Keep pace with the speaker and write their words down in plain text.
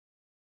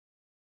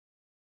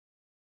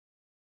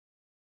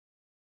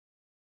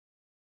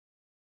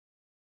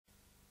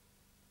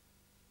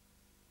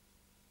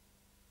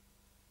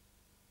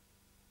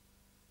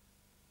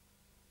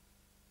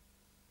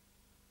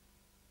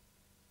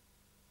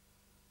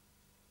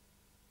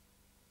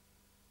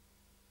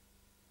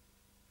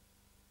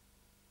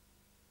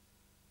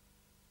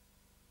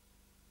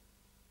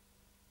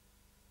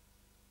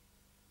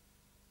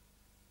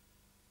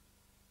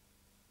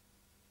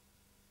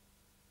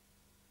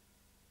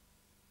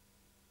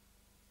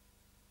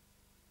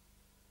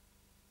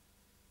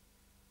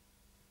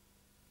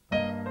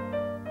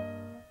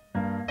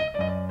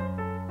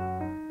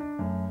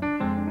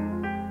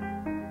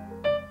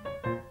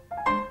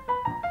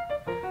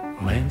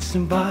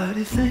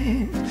somebody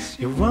thinks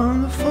you're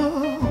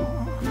wonderful,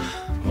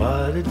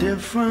 what a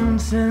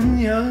difference in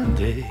your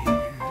day.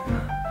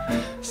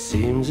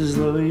 Seems as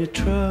though your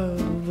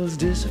troubles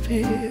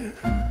disappear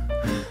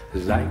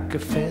like a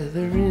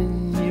feather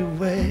in your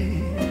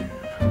way.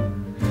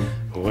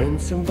 When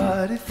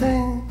somebody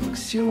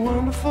thinks you're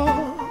wonderful,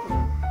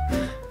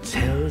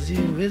 tells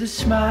you with a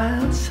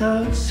smile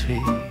so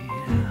sweet,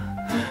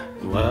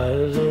 what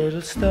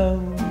little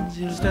stones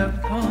you'll step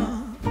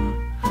upon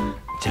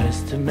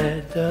just to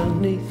melt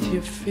underneath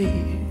your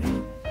feet.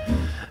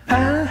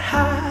 And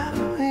how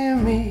you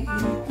meet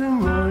the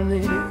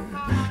morning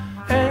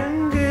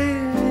and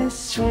gaily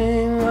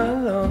swing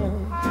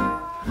along.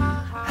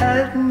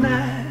 At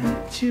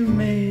night you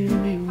may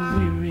be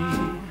weary,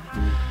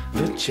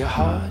 but your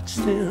heart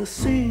still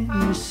sings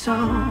a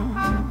song.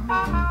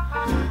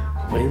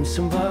 When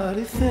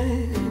somebody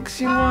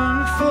thinks you're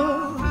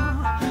wonderful,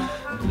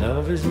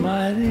 love is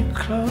mighty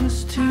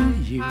close to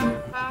you.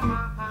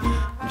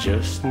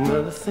 Just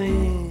another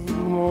thing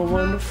more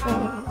wonderful,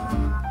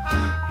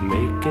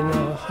 making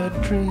all her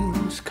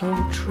dreams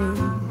come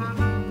true.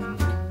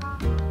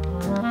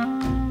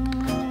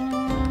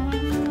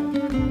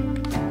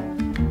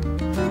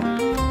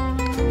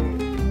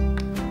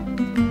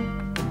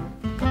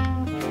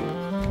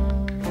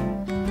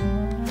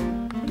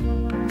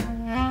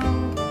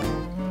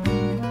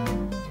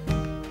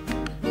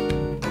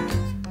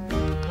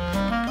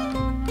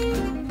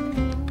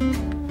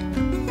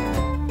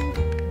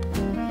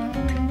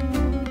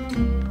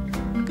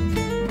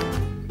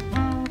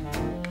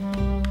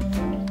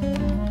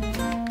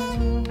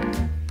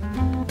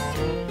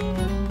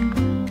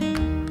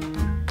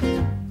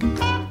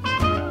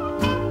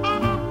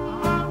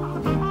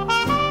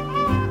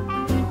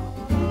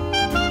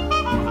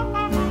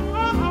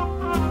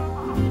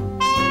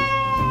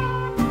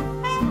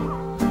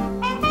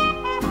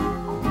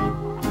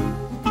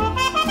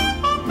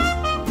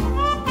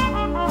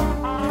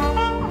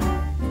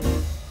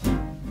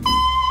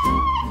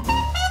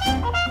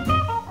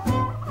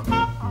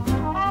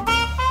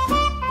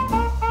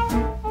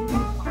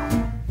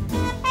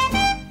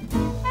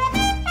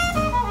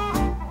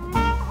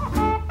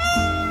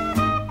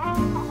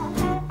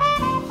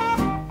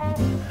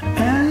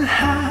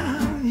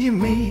 You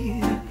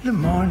meet the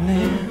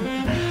morning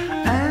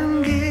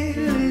and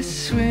gaily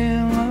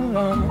swim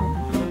along.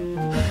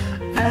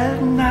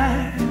 At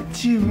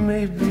night you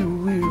may be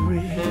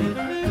weary,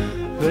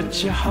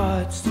 but your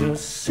heart still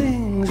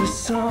sings a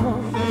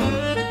song.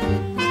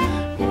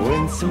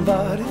 When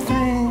somebody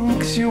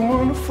thinks you're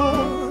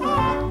wonderful,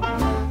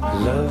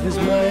 love is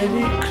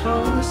mighty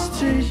close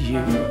to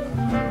you.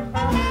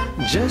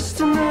 Just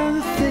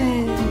another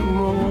thing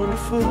more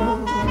wonderful,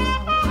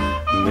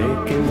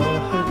 making all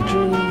her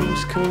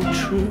dreams come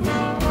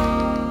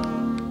true.